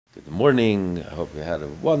Good morning. I hope you had a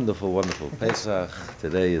wonderful, wonderful Pesach.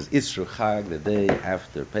 Today is Isru Chag, the day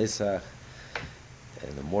after Pesach,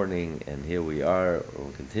 in the morning, and here we are.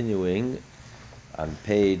 We're continuing on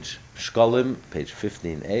page Shekalim, page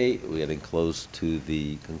 15a. We're getting close to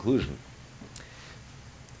the conclusion,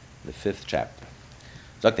 the fifth chapter.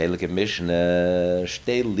 Sagt er, look at Mishnah,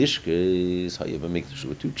 Shtei Lishkes, there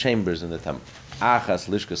were two chambers in the temple. Achas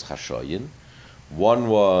Lishkes Chashoyin. One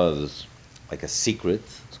was like a secret.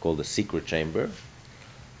 It's called a secret chamber.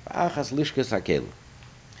 Achas lishkas hakel.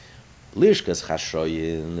 Lishkas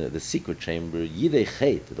chashoyin, the secret chamber. Yidei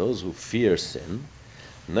chet, those who fear sin.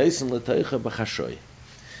 Neisen letoicha b'chashoy,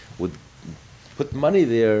 would put money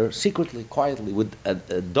there secretly, quietly. Would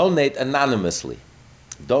donate anonymously.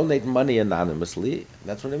 Donate money anonymously.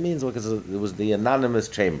 That's what it means because it was the anonymous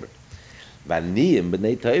chamber. Vaniyim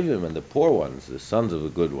b'nei tovim, and the poor ones, the sons of the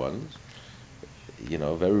good ones.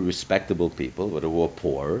 Very respectable people, but who were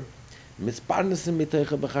poor. It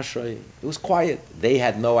was quiet. They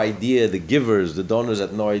had no idea, the givers, the donors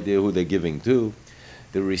had no idea who they're giving to.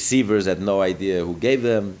 The receivers had no idea who gave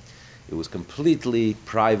them. It was completely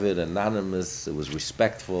private, anonymous. It was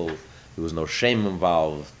respectful. There was no shame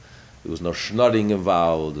involved. There was no schnodding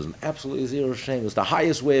involved. There was absolutely zero shame. It was the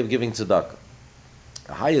highest way of giving tzedakah.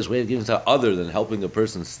 The highest way of giving tzedakah, other than helping a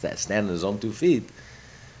person stand on his own 2 feet,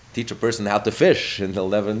 teach a person how to fish and they'll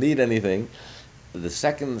never need anything. The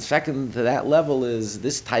second to that level is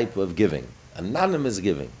this type of giving, anonymous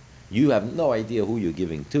giving. You have no idea who you're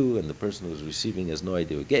giving to, and the person who's receiving has no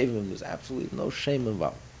idea who gave him. There's absolutely no shame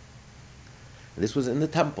involved. And this was in the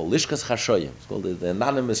temple, Lishkas Chashoyim. It's called the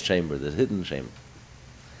anonymous chamber, the hidden chamber.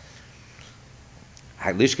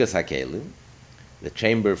 Lishkas Hakelim, the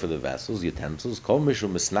chamber for the vessels, utensils. Kol mishu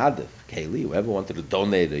misnadif keli. Whoever wanted to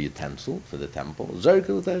donate a utensil for the temple, would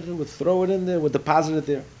throw it in there, would deposit it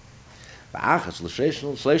there.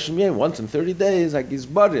 Once in 30 days,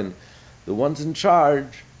 the ones in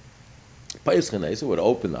charge, would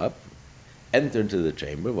open up, enter into the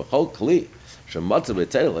chamber,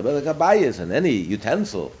 and any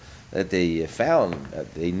utensil that they found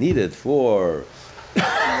that they needed for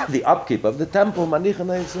the upkeep of the temple,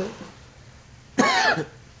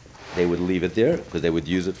 they would leave it there because they would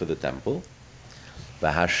use it for the temple.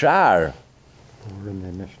 V'hashar,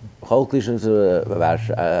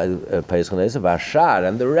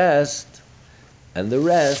 and the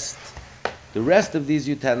rest of these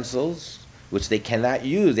utensils, which they cannot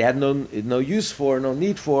use, they had no use for, no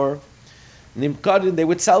need for, nimkadin, they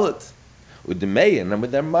would sell it with the mayan, and with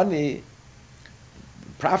their money,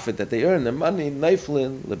 profit that they earn, their money,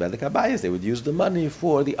 neiflin lebedek habayis, they would use the money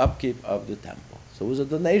for the upkeep of the temple. So it was a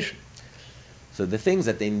donation. So the things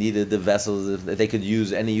that they needed, the vessels, if they could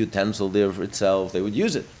use any utensil there for itself, they would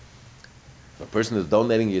use it. If a person is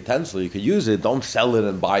donating a utensil, you could use it. Don't sell it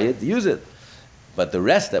and buy it. Use it. But the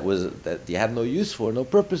rest that you had no use for, no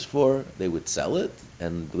purpose for, they would sell it,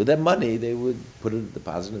 and with that money they would put it,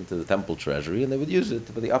 deposit into the temple treasury, and they would use it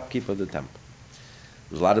for the upkeep of the temple.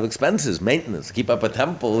 There's a lot of expenses, maintenance. Keep up a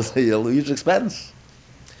temple is a huge expense.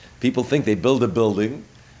 People think they build a building,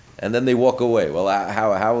 and then they walk away. Well,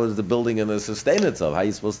 how is the building going to sustain itself? How are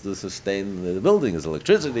you supposed to sustain the building? There's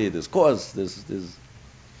electricity, there's cost, there's...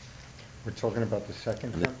 We're talking about the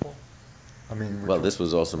second temple? This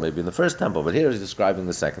was also maybe in the first temple, but here he's describing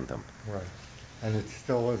the second temple. Right. And it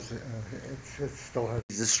still is, it still has...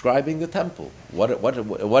 He's describing the temple,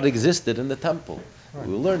 what existed in the temple. Right.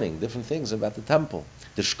 We were learning different things about the temple.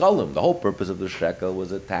 The shekalim, the whole purpose of the shekel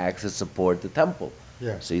was a tax to support the temple.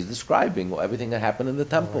 Yeah. So he's describing everything that happened in the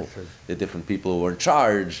temple. The different people who were in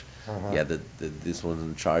charge. Yeah, this one's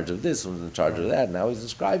in charge of this, one's in charge of that. Now he's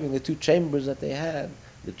describing the two chambers that they had.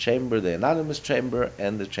 The chamber, the anonymous chamber,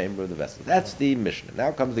 and the chamber of the vessel. That's the Mishnah.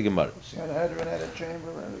 Now comes the Gemara. Had a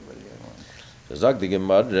chamber, everybody had one. So Zog the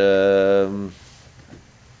Gemara.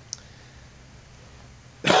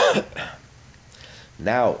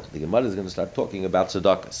 Now the Gemara is going to start talking about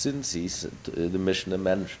tzedakah. Since the Mishnah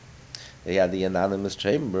mentioned they had the anonymous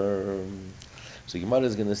chamber, so Gemara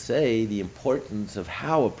is going to say the importance of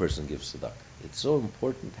how a person gives tzedakah. It's so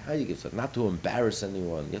important how you give tzedakah, not to embarrass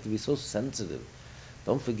anyone. You have to be so sensitive.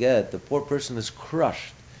 Don't forget, the poor person is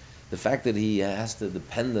crushed. The fact that he has to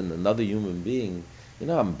depend on another human being, you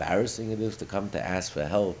know how embarrassing it is to come to ask for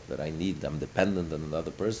help, that I'm dependent on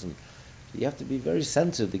another person. You have to be very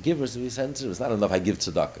sensitive. The giver has to be sensitive. It's not enough I give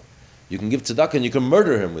tzedakah. You can give tzedakah and you can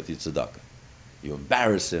murder him with your tzedakah. You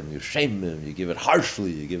embarrass him, you shame him, you give it harshly,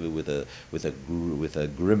 you give it with a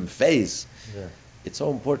grim face. Yeah. It's so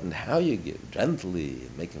important how you give, gently,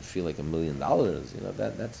 make him feel like $1 million.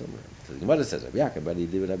 That's the Gemara says,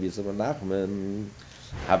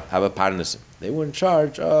 have a parnasim. They were in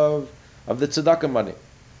charge of the tzedakah money.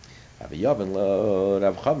 Have a yavin lo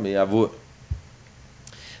Rav Chami avu.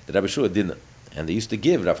 The Rabbi Shua didn't, and they used to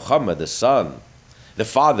give Rav Chama, the son, the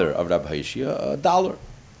father of Rabbi Hashia, $1.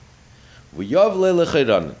 V'yav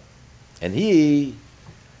le'lecheiran, and he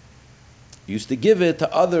used to give it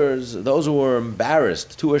to others, those who were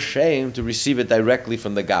embarrassed, too ashamed to receive it directly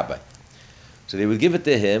from the gabbai. So they would give it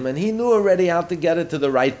to him, and he knew already how to get it to the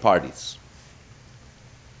right parties.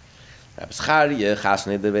 Rabbi Zcharia,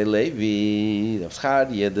 Chasnei de Levi, Rabbi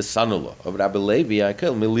Zcharia, the son-in-law of Rabbi Levi, I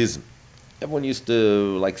call Milizim. Everyone used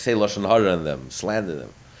to say Lashon Hara on them, slander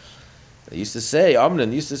them. They used to say,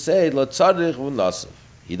 Amnon used to say, Lo tzarich v'nasif.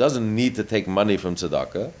 He doesn't need to take money from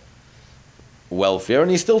tzedakah, welfare, and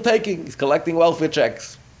he's still taking. He's collecting welfare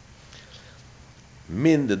checks.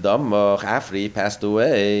 Min the damach after he passed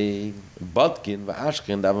away, Badkin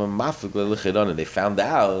v'ashkin davam mafik le'lechiron, and they found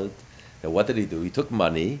out that what did he do? He took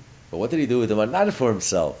money, but what did he do with the money? Not for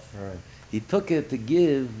himself. Right. He took it to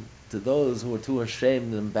give to those who were too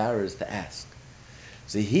ashamed and embarrassed to ask.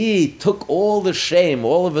 So he took all the shame,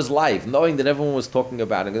 all of his life, knowing that everyone was talking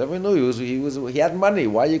about him, because everyone knew he had money.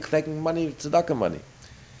 Why are you taking money, tzedakah money?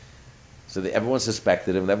 So everyone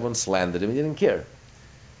suspected him, and everyone slandered him, and he didn't care.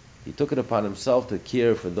 He took it upon himself to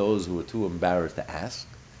care for those who were too embarrassed to ask,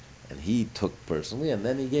 and he took personally, and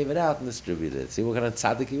then he gave it out and distributed it. See what kind of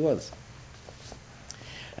tzaddik he was.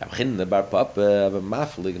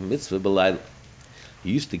 He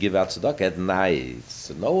used to give out tzedakah at night,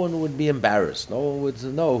 so no one would be embarrassed. No one would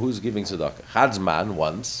know who's giving tzedakah. Chadzman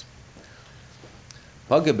once.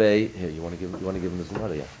 Pagabay, here, you want to give him this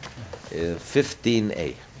number? Yeah.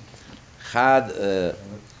 15a. Chad,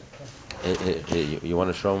 you want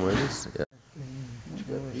to show him where it is? Yeah.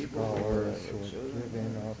 Jewish scholars who were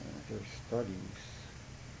giving up their studies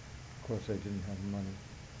because they didn't have money.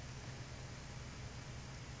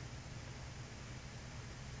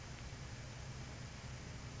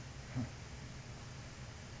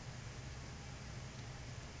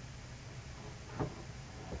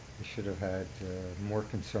 They should have had more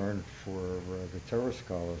concern for the Torah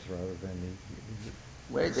scholars rather than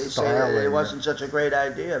Wait, they say styling. it wasn't such a great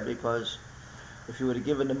idea because if you would have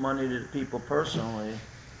given the money to the people personally,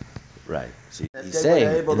 Right. See, that he's they were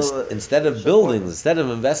saying able to instead of support buildings, instead of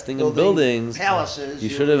investing in buildings, palaces, you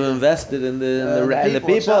should have invested in the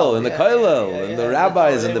people, itself. in the Yeah, kollel, in the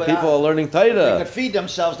rabbis, and the people who are learning They Torah. could feed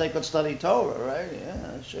themselves. They could study Torah, right?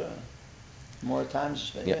 Yeah, sure. More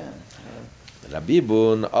times, yeah. Rabbi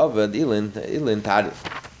Bun Aved Ilin Tarif.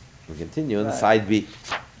 We continue on Right. side B.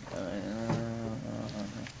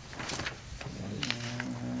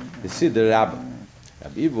 You see the Rabbi.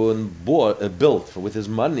 Rabbi Bun built with his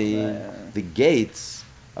money the gates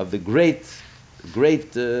of the great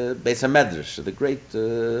Beis HaMedrash, the great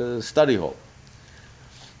study hall.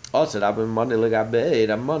 Also, Rabbi Mani Legabe,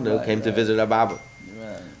 Rabbi Mani came to visit Rabbi Abba.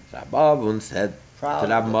 Rabbi Abba said to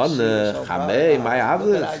Rabbi Mani, Chamei, my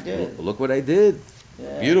Avos, look what I did.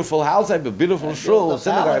 Yeah. Beautiful house I built, beautiful shul,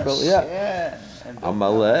 synagogue I built. Yeah. And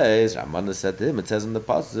Amalei, Rabbi Mani said to him, it says in the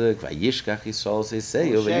pasuk, Vayishkach Yisrael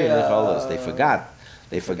Seiseyu v'yinech.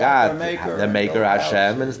 They forgot their maker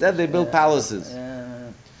Hashem, and instead they built palaces.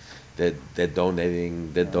 Yeah. They're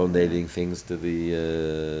donating things to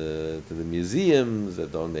the museums. They're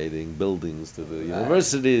donating buildings to the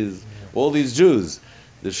universities. All these Jews,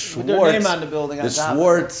 the With their name Schwartz, on the building. On the top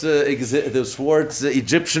Schwartz, the Schwartz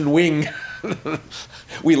Egyptian wing.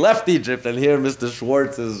 We left Egypt, and here Mr.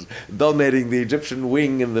 Schwartz is donating the Egyptian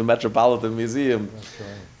wing in the Metropolitan Museum. That's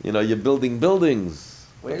right. You know, you're building buildings.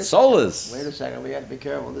 Wait a Soulless. second. Wait a second. We have to be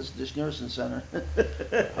careful. This nursing center.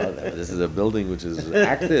 This is a building which is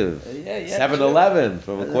active. Yeah, 7-Eleven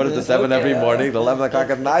from 7:15 every morning to 11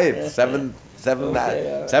 o'clock at night. Seven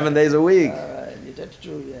days a week. All right, that's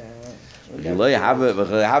true. Yeah. You have it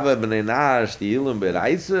b'nei nash the ilim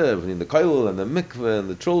bereise between the kollel and the mikveh and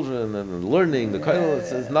the children and the learning the kollel.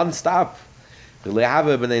 It's non-stop. You have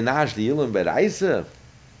it b'nei nash the ilim bereise.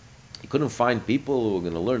 You couldn't find people who were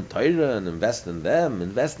going to learn Torah and invest in them.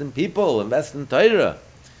 Invest in people. Invest in Torah.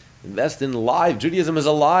 Invest in life. Judaism is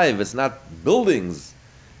alive. It's not buildings.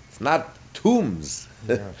 It's not tombs.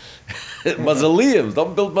 Yeah. Mausoleums.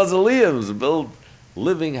 Don't build mausoleums. Build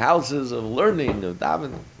living houses of learning, of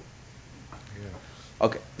davening.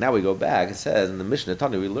 Okay, now we go back. It says in the Mishnah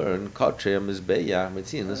Tani we learn Kotche Mizbeya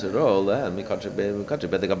Mitzin this role and Mikotche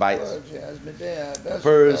Bedegabayis. A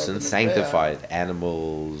person sanctified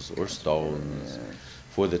animals or stones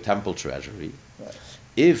for the temple treasury.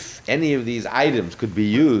 If any of these items could be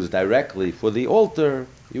used directly for the altar,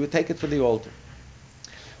 you would take it for the altar.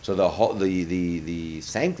 So the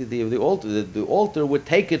sanctity of the altar would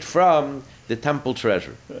take it from the temple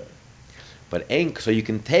treasure. But so you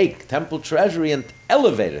can take temple treasury and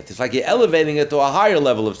elevate it. It's like you're elevating it to a higher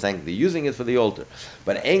level of sanctity, using it for the altar.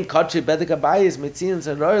 But ein kachi bedek abayis mitzion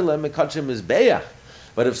zeroyle mekachim mizbeach.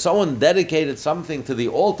 But if someone dedicated something to the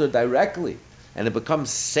altar directly, and it becomes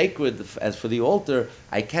sacred as for the altar,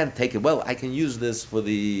 I can't take it. Well, I can use this for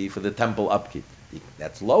the temple upkeep.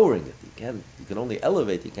 That's lowering it. You can only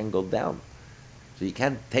elevate. You can't go down. So you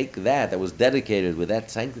can't take that was dedicated with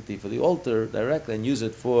that sanctity for the altar directly and use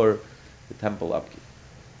it for the temple upkeep.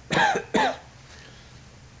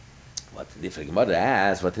 What if the Gemara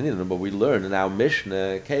asks, what but we learn in our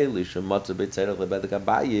Mishnah,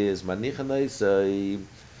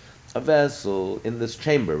 a vessel in this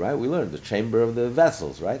chamber, right? We learned the chamber of the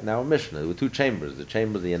vessels, right? Now Mishnah, there were two chambers. The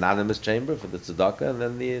chamber, the anonymous chamber for the tzedakah, and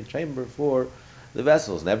then the chamber for the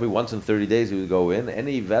vessels. And every once in 30 days he would go in.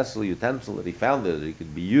 Any vessel, utensil that he found there that he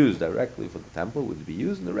could be used directly for the temple would be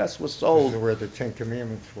used, and the rest was sold. This is where the Ten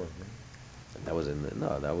Commandments were. Right? That was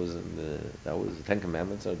the Ten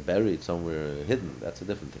Commandments are buried somewhere hidden. That's a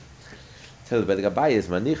different thing. Tell the Gabayis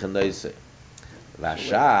manich and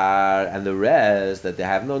Lashar and the rest that they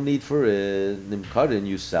have no need for it. Nimkarin,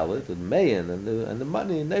 you sell it, and mayan and the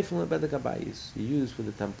money nefel by the Gabayis you use for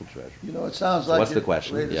the temple treasure. You know, it sounds so like. What's the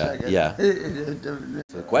question? Wait a second. Yeah.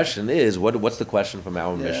 So the question is, what's the question from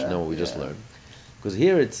our Mishnah what we just learned? Because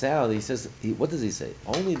here it sounds. He says, what does he say?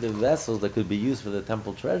 Only the vessels that could be used for the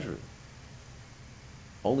temple treasury.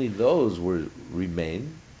 Only those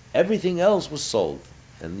remain. Everything else was sold,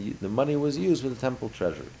 and the money was used for the temple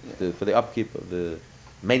treasury, for the upkeep of the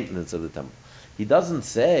maintenance of the temple. He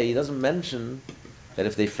doesn't mention that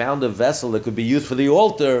if they found a vessel that could be used for the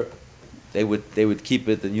altar, they would keep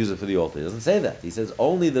it and use it for the altar. He doesn't say that. He says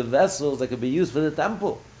only the vessels that could be used for the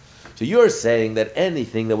temple. So you're saying that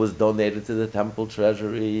anything that was donated to the temple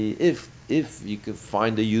treasury, if you could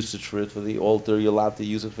find a usage for it for the altar, you're allowed to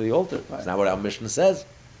use it for the altar. Right. That's not what our Mishnah says.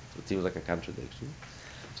 So it seems like a contradiction.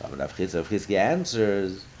 So Rav Chizki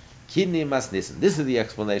answers, Kini mas nissen. This is the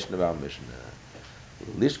explanation of our Mishnah.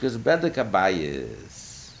 Lishkas bedek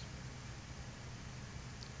abayis.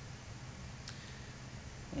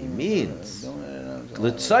 He means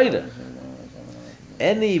l'tzaira.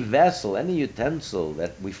 Any vessel, any utensil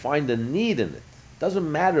that we find a need in it,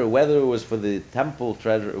 doesn't matter whether it was for the temple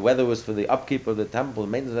treasure, whether it was for the upkeep of the temple,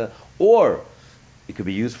 maintenance, or it could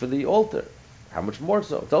be used for the altar. How much more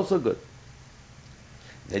so? It's also good.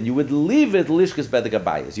 Then you would leave it lishkas bedek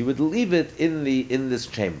abayis. You would leave it in this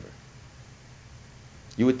chamber.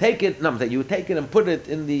 You would take it. No, you would take it and put it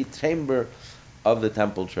in the chamber of the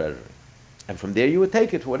temple treasury, and from there you would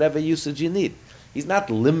take it for whatever usage you need. He's not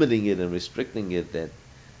limiting it and restricting it that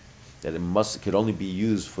it could only be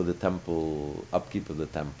used for the temple upkeep of the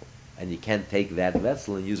temple, and you can't take that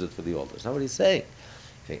vessel and use it for the altar. That's not what he's saying.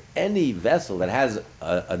 He's saying any vessel that has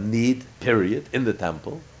a need, period, in the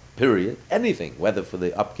temple, period, anything, whether for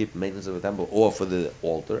the upkeep, maintenance of the temple, or for the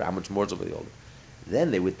altar, how much more so for the altar,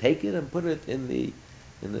 then they would take it and put it in the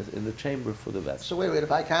chamber for the vessel. So wait,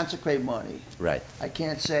 if I consecrate money, right? I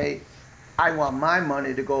can't say I want my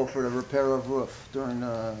money to go for the repair of roof during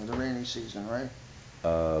the rainy season, right?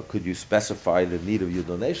 Could you specify the need of your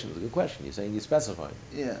donation? It's a good question. You're saying you specify.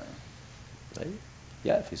 Yeah. Right?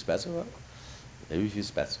 Yeah, if you specify. Maybe if you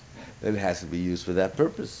specify. Then it has to be used for that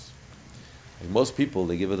purpose. And most people,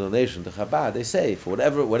 they give a donation to Chabad, they say, for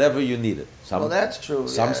whatever you need it. Well, that's true.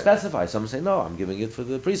 Some specify. Some say, no, I'm giving it for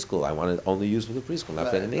the preschool. I want it only used for the preschool, not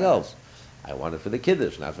for anything else. I want it for the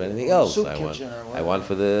kiddush, not for anything else. I want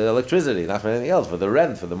for the electricity, not for anything else, for the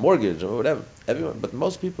rent, for the mortgage, or whatever. Everyone, but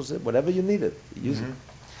most people say, whatever you need it, use it.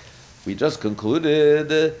 We just concluded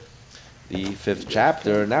the 5th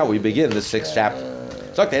chapter. Now we begin the 6th chapter.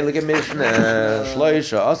 So okay, look at Mishnah.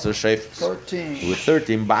 Shloisha also shayfers. 13. With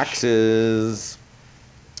 13 boxes.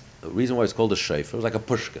 The reason why it's called a shayfer, it was like a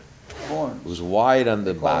pushka. Horns. It was wide on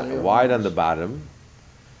the bottom.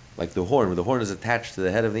 Like the horn, when the horn is attached to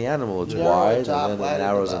the head of the animal, it's wide and then it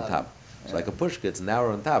narrows on top. It's like a pushka, it's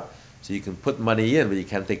narrow on top. So you can put money in, but you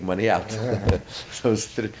can't take money out. So it's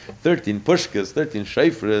 13 pushkas, 13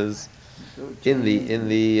 shayfras in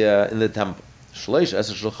the temple. Shleish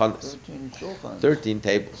eser shulchanos. 13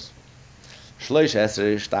 tables. Shleish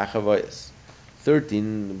eser shtachavayas.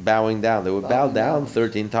 13 bowing down. They would bow down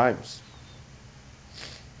 13 times.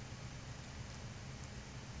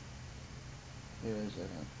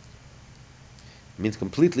 Means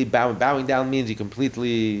completely bowing down means you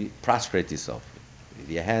completely prostrate yourself.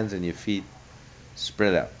 Your hands and your feet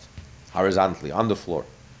spread out horizontally on the floor.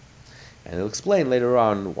 And he'll explain later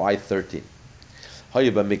on why 13.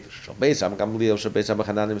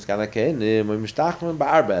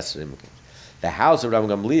 the house of Rabbi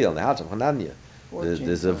Gamliel and the house of Hananiah.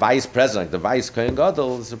 There's a vice president, the vice Kohen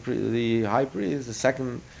Gadol, the high priest, the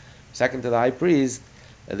second to the high priest.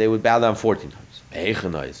 They would bow down 14 times.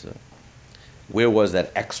 Where was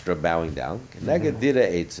that extra bowing down?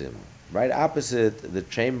 Right opposite the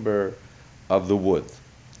chamber of the wood,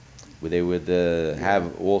 where they would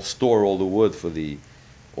store all the wood for the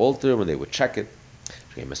altar when they would check it.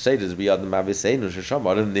 Because they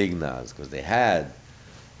had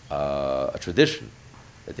a tradition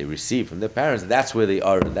that they received from their parents. That's where the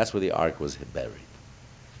ark was buried.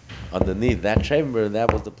 Underneath that chamber,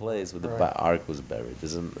 that was the place where the ark was buried.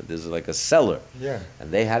 There's like a cellar,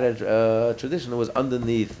 and they had a tradition that was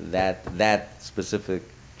underneath that specific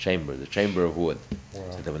chamber, the chamber of wood.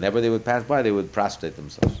 So that whenever they would pass by, they would prostrate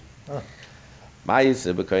themselves. It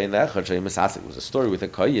was a story with a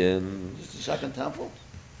kohen. Is this the second temple?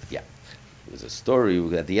 Yeah. It was a story.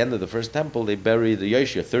 At the end of the first temple, they buried the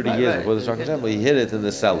Yoshia 30 years before the second temple. He hid it in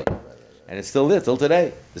the cellar. And it's still there till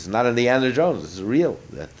today. This is not Indiana Jones. This is real.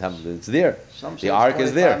 That temple, it's there. The ark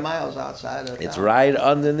is there. 25 miles outside of it's town. right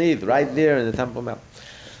underneath, right there in the Temple Mount.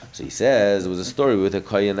 So he says it was a story with a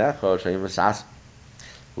kohen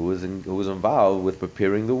who was involved with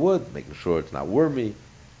preparing the wood, making sure it's not wormy.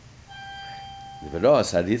 And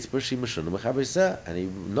he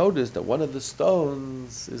noticed that one of the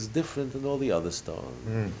stones is different than all the other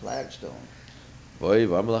stones. Flagstone. He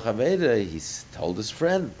told his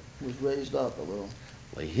friend. Was raised up a little.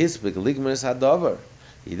 He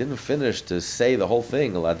didn't finish to say the whole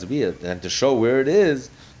thing, and to show where it is,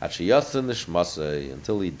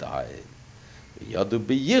 until he died. And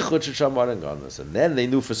then they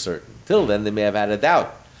knew for certain. Till then, they may have had a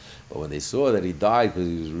doubt. But when they saw that he died because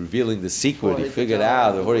he was revealing the secret, he figured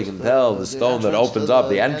out, before he can tell, the stone that opens up,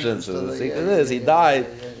 the entrance to the secret is, he died.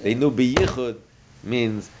 They knew biyichud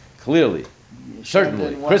means clearly,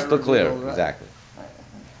 certainly, crystal clear. Exactly.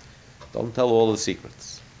 Don't tell all the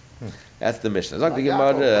secrets. That's the mission.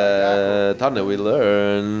 Tana, we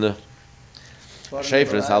learn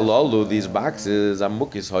Shefres halalu, these boxes,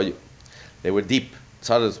 amukis hoyu. They were deep.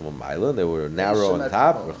 Tzadas mumayla, they were narrow on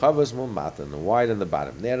top, rechavas mumata, and wide on the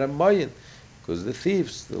bottom. They had a moyin, because the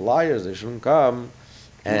thieves, the liars, they shouldn't come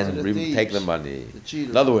and take the money.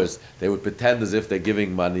 In other words, they would pretend as if they're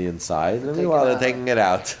giving money inside, and meanwhile they're taking it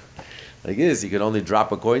out. Like this, you can only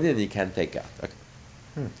drop a coin in, you can't take out. Okay.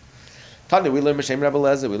 Tanya, we learn Meshem Rabbi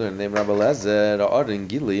Lezer, we learn the name Rabbi Lezer,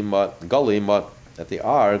 that the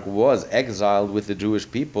ark was exiled with the Jewish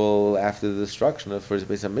people after the destruction of first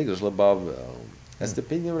Beis Hamikdash Labavel. That's the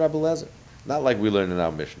opinion of Rabbi Lezer. Not like we learn in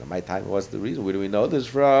our Mishnah. My time was the reason. Where do we know this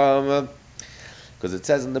from? Because it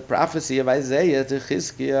says in the prophecy of Isaiah to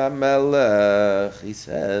Chizkiah Melech, he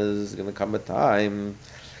says, there's going to come a time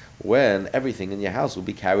when everything in your house will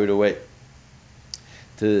be carried away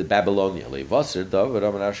to Babylonia.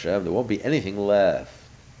 There won't be anything left.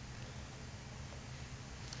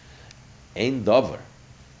 Ein davar,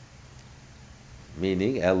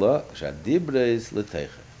 meaning Ella shadibreis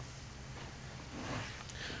l'teicher.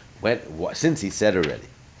 Since he said already,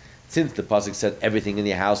 since the pasuk said everything in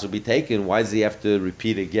your house will be taken, why does he have to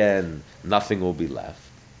repeat again? Nothing will be left.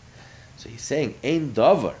 So he's saying Ein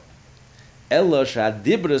davar, Ella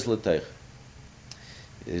shadibreis l'teicher.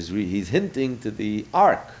 He's hinting to the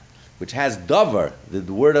ark, which has davar, the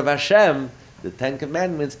word of Hashem, the 10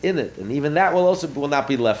 Commandments in it, and even that will not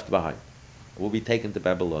be left behind. It will be taken to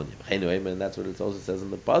Babylonia. Anyway, and that's what it also says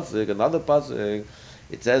in the pasuk. Another pasuk,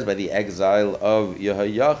 it says by the exile of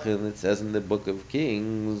Yehoiachin. It says in the book of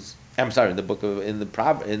Kings. I'm sorry, in the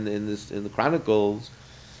Chronicles,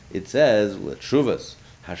 it says Shuvas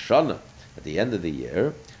Hashana at the end of the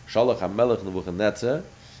year. Shalach HaMelech Nebuchadnezzar,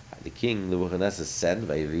 the king Nebuchadnezzar sent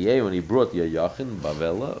when he brought Yehoiachin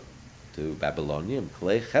Bavela to Babylonia,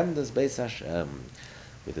 Klei Chemdes Beis Hashem,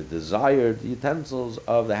 with the desired utensils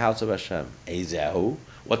of the house of Hashem. Ezehu,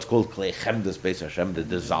 what's called Klei Chemdes Beis Hashem, the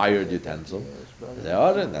desired utensil?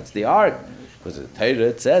 That's the ark. Because the Torah,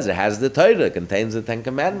 it says, it has the Torah, it contains the 10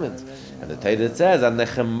 Commandments. And the Torah, it says, and the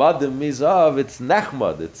Chemadim Mizav, it's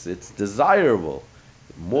Nechmad, it's desirable.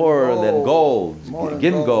 More than gold,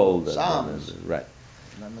 gin gold. Right.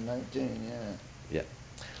 Number 19, yeah.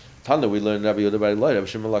 Tanda, we learned Rabbi Yehuda Bar Eloi, Rabbi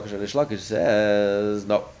Shimon Lakish and Ish Lakish says,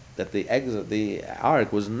 no, that the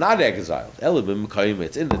ark was not exiled. Elibim Kaim,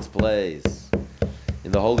 it's in its place.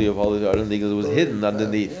 In the Holy of Holies, I don't think it was hidden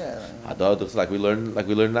underneath. Like we learned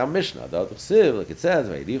in our Mishnah. Like it says,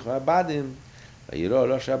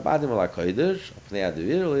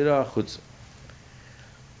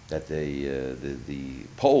 that the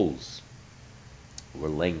poles were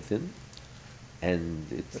lengthened, and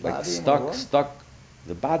it's like stuck.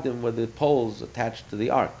 The bottom were the poles attached to the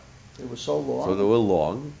ark. It was so long. So they were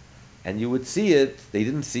long, and you would see it.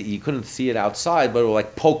 You couldn't see it outside, but it would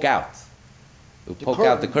like poke out. It would poke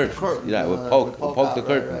out the curtains. Yeah, it would poke the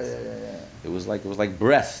curtains. Yeah. It was like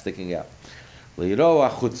breasts sticking out. Le'iro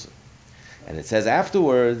achutza. And it says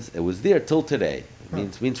afterwards, it was there till today.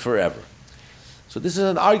 It means forever. So this is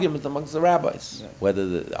an argument amongst the rabbis, whether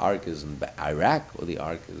the ark is in Iraq or the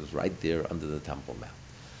ark is right there under the Temple Mount.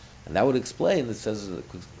 And that would explain, it says,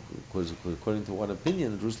 because according to one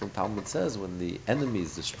opinion, the Jerusalem Talmud says, when the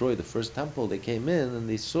enemies destroyed the first temple, they came in and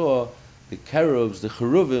they saw the cherubs, the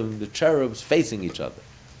cheruvim, the cherubs facing each other.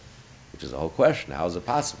 Which is the whole question, how is it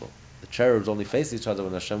possible? The cherubs only faced each other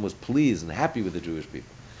when Hashem was pleased and happy with the Jewish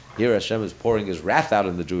people. Here Hashem is pouring His wrath out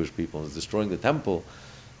on the Jewish people and is destroying the temple.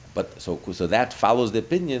 But so that follows the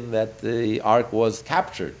opinion that the ark was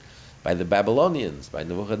captured by the Babylonians, by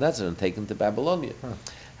Nebuchadnezzar, and taken to Babylonia.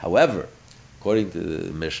 However, according to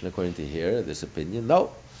the Mishnah, according to here, this opinion,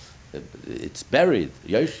 no. It's buried.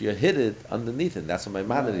 Yoshia hid it underneath it. That's what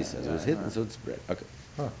Maimonides says. It was hidden, so it's buried. Okay.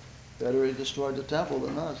 Better he destroyed the temple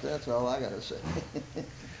than us. That's all I gotta say.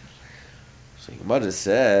 So Gemara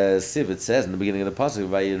says, Siv, it says in the beginning of the pasuk,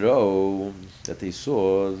 Vayiro, that they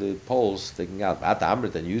saw the poles sticking out. At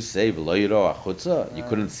Amrit, and you say, V'lo achutza, you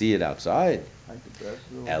couldn't see it outside.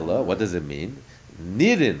 Ella, what does it mean?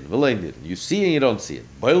 Nirin, v'lo nirin. You see and you don't see it.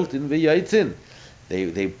 Boilt in v'yaitzin.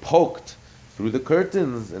 They poked through the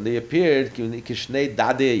curtains and they appeared kishnei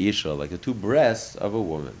dade yisha, like the two breasts of a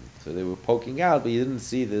woman. So they were poking out, but you didn't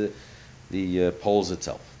see the poles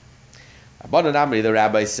itself. Abban Amri, the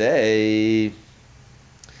rabbis say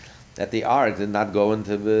that the ark did not go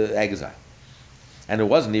into the exile, and it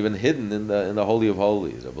wasn't even hidden in the Holy of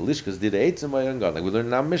Holies. Like we learned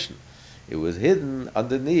in our mission, it was hidden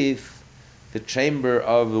underneath the chamber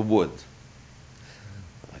of the wood.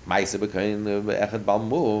 Like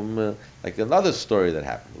another story that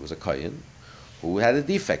happened. There was a kohen who had a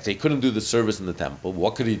defect. So he couldn't do the service in the temple.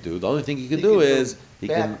 What could he do? The only thing he could do is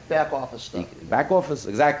back office stuff. Back office,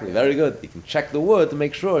 exactly. Very good. He can check the wood to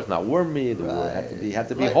make sure it's not wormy. The wood had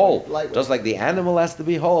to be whole. Lightweight. Just like the animal has to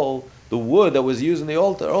be whole, the wood that was used in the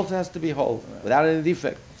altar also has to be whole, without any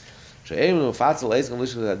defect. He would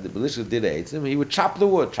chop the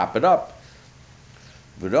wood, chop it up.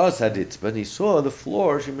 But he saw the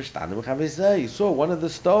floor. He saw one of the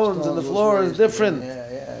stones in the floor is different. He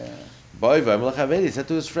said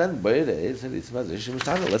to his friend,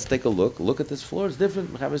 let's take a look. Look at this floor, it's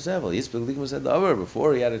different. Before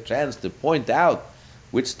he had a chance to point out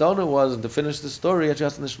which stone it was and to finish the story, he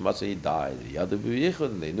died.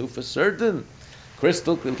 And they knew for certain.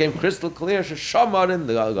 It became crystal clear.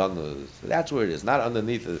 That's where it is. Not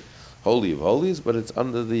underneath the Holy of Holies, but it's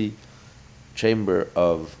under the chamber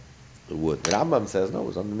of the wood. The Rambam says, no, it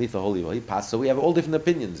was underneath the Holy of Holies. So we have all different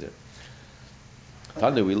opinions here.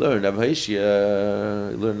 Tanya, we learned Rav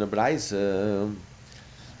Hoshia, we learned Braisa,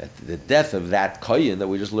 that the death of that kohen that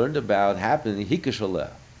we just learned about happened in Hikashaleh.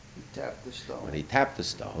 He tapped the stone. When he tapped the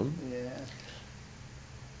stone,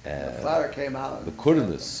 the fire came out. The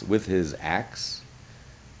Kurnis with his axe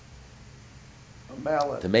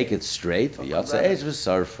to make it straight.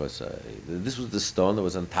 This was the stone that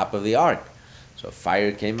was on top of the ark. So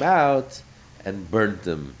fire came out and burnt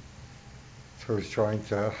them. So he was trying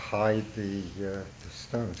to hide the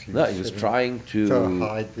stones. He was trying to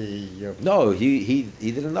hide the. No, he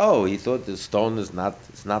didn't know. He thought the stone is not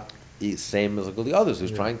the same as all the others. He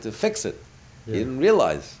was trying to fix it. He didn't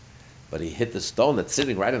realize, but he hit the stone that's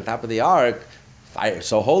sitting right on top of the ark. Fire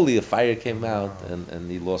so holy, the fire came out, and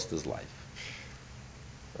he lost his life.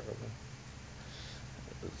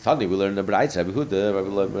 Funny, we learned the Braitz,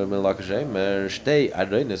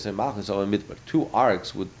 two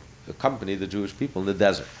arks would accompany the Jewish people in the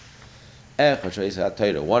desert.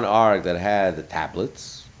 One ark that had the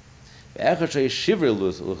tablets, and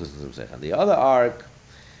the other ark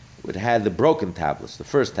would have the broken tablets, the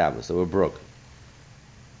first tablets that were broken.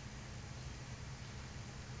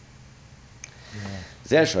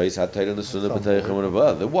 The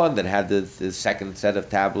one that had the second set of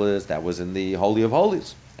tablets, that was in the Holy of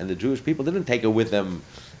Holies. And the Jewish people didn't take it with them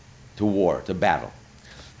to war, to battle.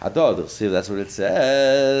 See, that's what it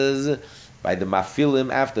says. By the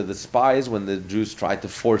mafilim, after the spies, when the Jews tried to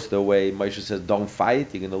force their way, Moshe says, don't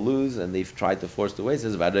fight, you're going to lose. And they've tried to force their way. He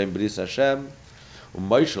says, Moshe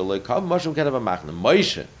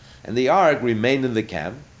and the ark remained in the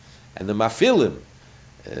camp. And the mafilim,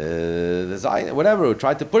 the Zion, whatever,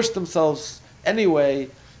 tried to push themselves anyway,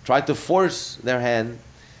 tried to force their hand.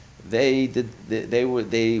 They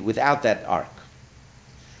without that ark.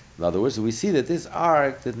 In other words, we see that this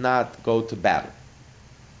ark did not go to battle.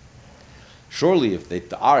 Surely, if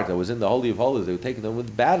the ark that was in the Holy of Holies, they would take them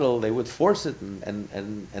with battle, they would force it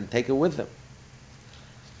and take it with them.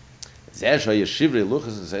 The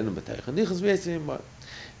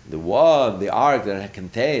ark that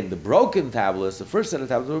contained the broken tablets, the first set of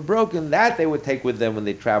tablets were broken, that they would take with them when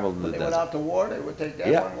they traveled in When the they went desert. out to war, they would take that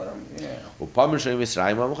Yeah. one with them.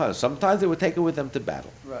 Yeah. Sometimes they would take it with them to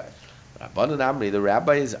battle. Right. Rabbanan Amri, the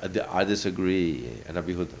rabbis are disagree, and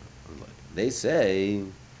Rabbi Yehuda, they say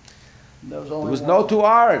There there was no two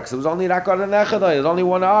arks. There was only Rakad and Echadai. There was only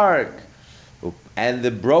one ark. And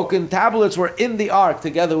the broken tablets were in the ark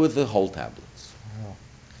together with the whole tablets. Wow.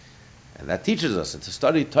 And that teaches us, and to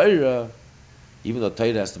study Torah, even though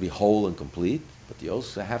Torah has to be whole and complete, but you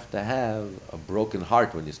also have to have a broken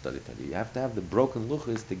heart when you study Torah. You have to have the broken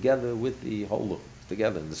luchas together with the whole luchas,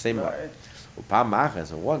 together in the same way. Right.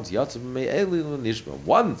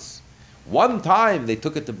 Once, one time they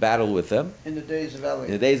took it to battle with them In the days of Eli.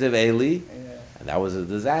 in the days of Eli, Yeah. and that was a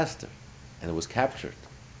disaster, and it was captured.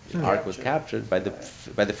 The ark was captured by the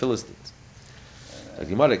Philistines. So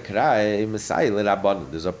Gemara Krai Messiah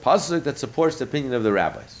Rabbanon. There's a pasuk that supports the opinion of the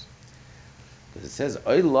rabbis, because it says,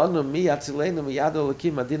 "Oy lanu mi yatzilenu miyad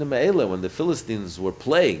Elokim adina me'ela." When the Philistines were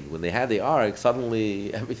plagued, when they had the ark,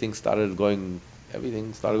 suddenly everything started going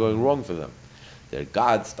wrong for them. Their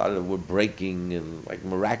gods were breaking, and like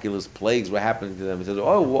miraculous plagues were happening to them. He says,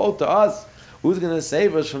 "Oh, woe to us! Who's going to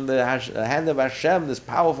save us from the hand of Hashem, this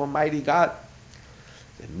powerful, mighty God?"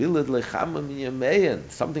 Something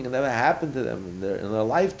had never happened to them in their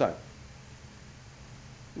lifetime.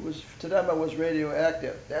 It was, to them it was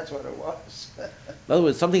radioactive. That's what it was. In other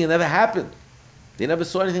words, something had never happened. They never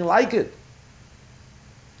saw anything like it.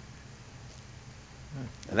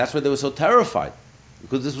 And that's why they were so terrified.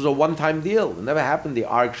 Because this was a one-time deal. It never happened the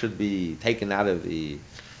ark should be taken out of it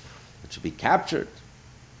should be captured.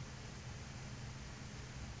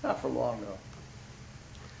 Not for long, though.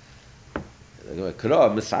 But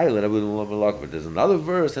there's another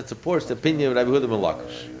verse that supports the opinion of Rabbi Yehuda ben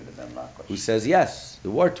Lakish, who says, yes,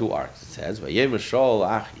 there were two arks. It says,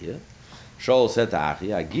 Shaul said to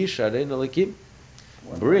Achia, Agisha reinu Elokim,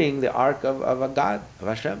 bring the ark of a God, of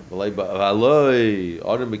Hashem. What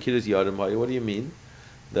do you mean?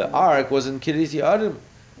 The ark was in Kiryas Yearim.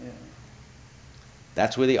 Yeah.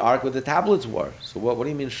 That's where the ark with the tablets were. So what do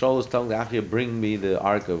you mean Shaul is telling the Achia, bring me the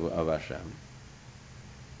ark of Hashem?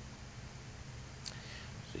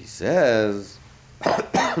 So he says,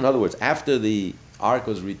 in other words, after the ark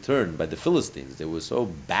was returned by the Philistines, they were so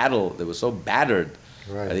battered by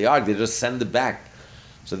the ark, they just send it back.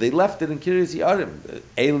 So they left it in Kiryas Yearim.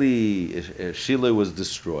 Shiloh was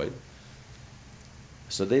destroyed.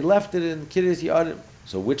 So they left it in Kiryas Yearim.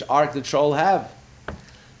 So which ark did Shaul have?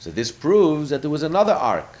 So this proves that there was another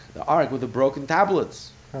ark, the ark with the broken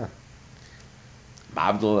tablets. Huh.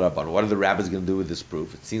 What are the rabbis going to do with this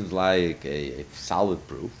proof? It seems like a solid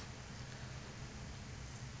proof.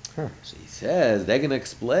 Huh. So he says, they're going to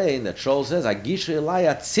explain that Shaul says, Agisha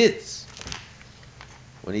Elaya tzitz.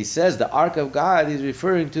 When he says the ark of God, he's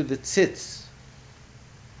referring to the tzitz.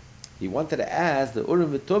 He wanted to ask the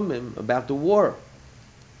Urim v'Tumim about the war.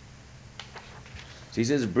 So he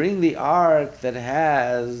says, bring the ark that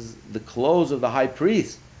has the clothes of the high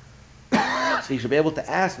priest. So he should be able to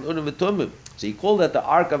ask the Urim v'Tumim. So he called that the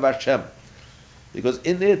ark of Hashem, because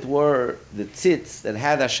in it were the tzitz that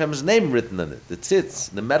had Hashem's name written on it. The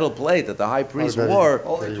tzitz, the metal plate that the high priest wore,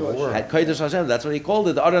 had Kodesh Hashem. That's what he called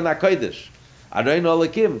it, the Aron HaKodesh. Aron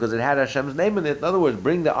Elokim, because it had Hashem's name in it. In other words,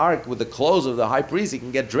 bring the ark with the clothes of the high priest. He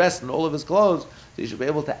can get dressed in all of his clothes. So he should be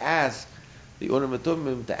able to ask the Urim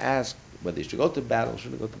v'Tumim to ask whether he should go to battle or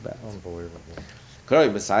shouldn't go to battle. Unbelievable.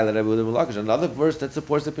 Another verse that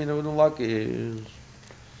supports the opinion of the Lakish.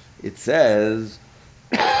 It says,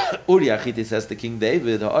 Uri Achiti says to King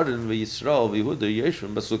David, Ha'aron v'Yisrael v'Yehuda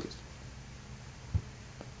yeshvim b'sukkos.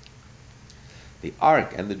 The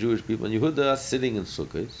ark and the Jewish people in Yehuda are sitting in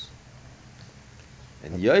Sukkos,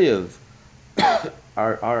 and Yoav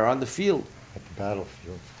are on the field. At the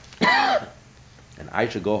battlefield. And I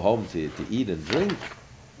should go home to eat and drink.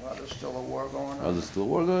 Well, there's still a war going on. Oh, there's still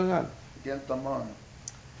war going on. Against the man.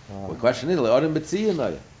 The question is, Aron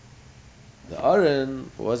b'Tzion. The Aron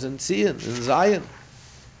was in Tzion, in Zion.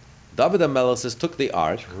 David HaMelech says took the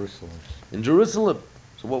ark Jerusalem. in Jerusalem.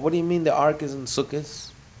 So what do you mean the ark is in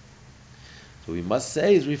Sukkot? So we must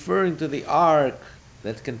say he's referring to the ark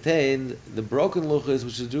that contained the broken luchas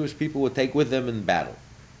which the Jewish people would take with them in battle.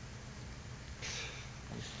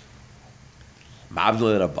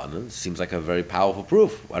 Ma'avdul Rabbanan seems like a very powerful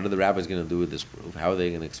proof. What are the rabbis going to do with this proof? How are they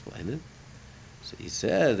going to explain it? So he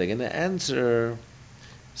says they're going to answer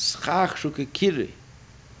Schach Shukakiri.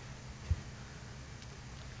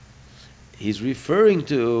 he's referring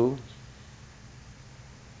to,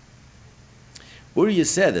 Uriah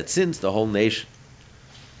said that since the whole nation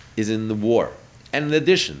is in the war, and in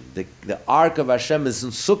addition, the Ark of Hashem is in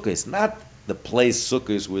Sukkot, not the place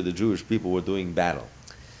Sukkot where the Jewish people were doing battle.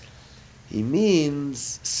 He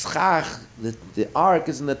means schach, the Ark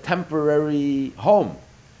is in a temporary home,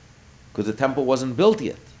 because the temple wasn't built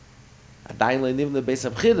yet. Adayin le'nivna the Beis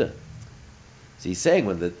Abchira. So he's saying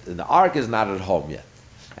when the Ark is not at home yet,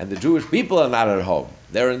 and the Jewish people are not at home,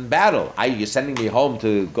 they're in battle. You're sending me home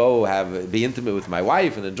to go be intimate with my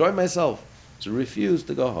wife and enjoy myself. So refuse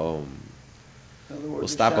to go home. In other words, We'll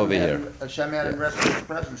stop over here. Hashem hadn't rested his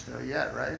presence there yet, right?